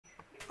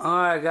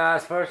Alright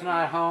guys, first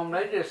night home.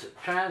 They just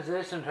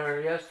transitioned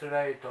her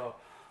yesterday to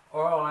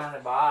oral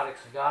antibiotics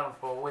and got them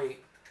for a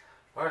week.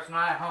 First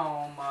night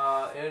home,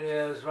 it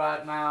is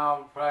right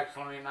now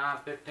approximately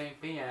 9:15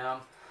 p.m.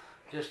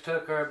 Just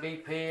took her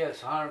BP,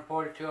 it's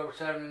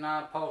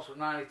 142/79, pulse was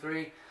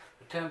 93.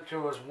 The temperature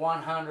was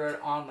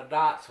 100 on the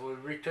dot, so we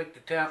retook the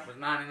temp, was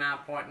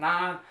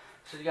 99.9.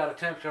 She's got a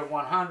temperature of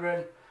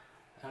 100,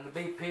 and the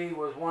BP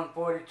was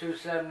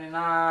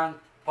 142/79,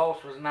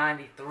 pulse was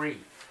 93.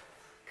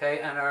 Okay,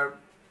 and our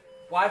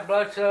white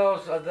blood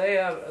cells, they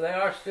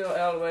are still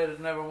elevated,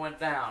 never went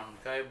down.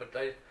 Okay, but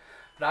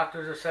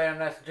doctors are saying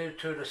that's due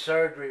to the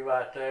surgery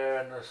right there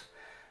and this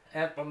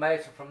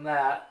inflammation from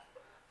that.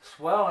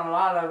 Swelling, a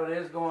lot of it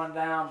is going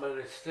down, but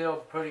it's still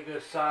pretty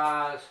good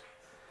size,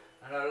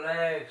 and her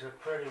legs are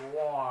pretty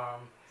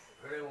warm,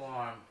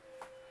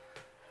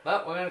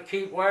 But we're gonna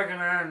keep working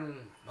her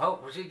and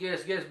hope she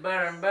gets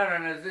better and better.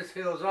 And as this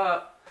heals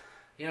up,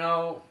 you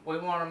know, we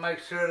want to make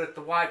sure that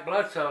the white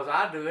blood cells,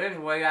 I do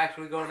anyway,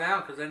 actually go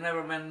down, because they've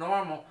never been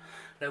normal.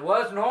 They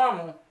was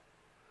normal.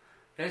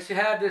 Then she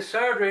had this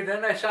surgery,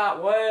 then they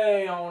shot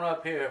way on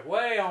up here.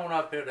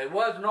 They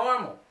was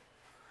normal.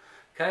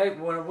 Okay,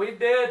 when we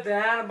did the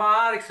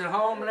antibiotics at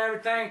home and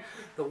everything,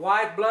 the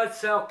white blood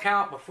cell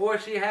count before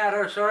she had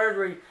her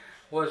surgery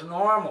was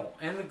normal,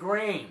 in the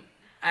green.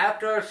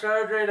 After her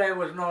surgery, they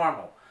was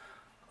normal.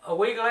 A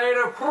week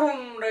later,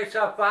 boom, they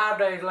shot 5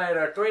 days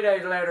later, 3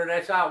 days later,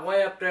 they shot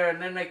way up there,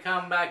 and then they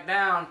come back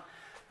down.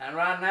 And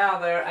right now,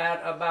 they're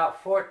at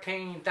about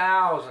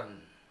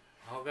 14,000,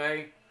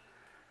 okay?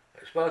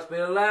 It's supposed to be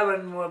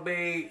 11 will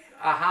be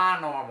a high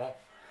normal.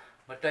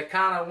 But they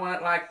kind of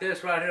went like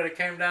this right here. They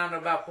came down to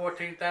about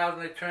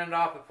 14,000. They trended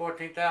off at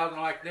 14,000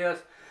 like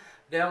this.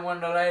 Then when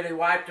the lady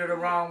wiped her the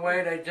wrong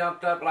way, they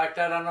jumped up like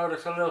that. I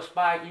noticed a little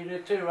spike. You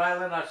did too, right,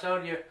 Lynn? I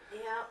showed you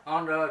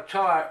on the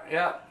chart.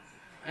 Yep.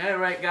 At any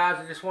rate,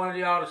 guys, I just wanted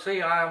y'all to see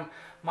I'm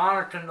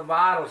monitoring the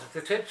vitals. If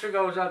the temperature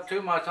goes up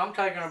too much, I'm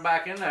taking her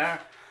back in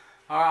there.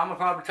 Or I'm going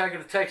to probably take her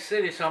to Texas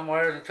City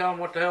somewhere and tell them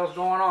what the hell's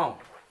going on.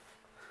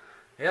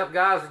 Yep,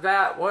 guys, with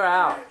that, we're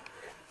out.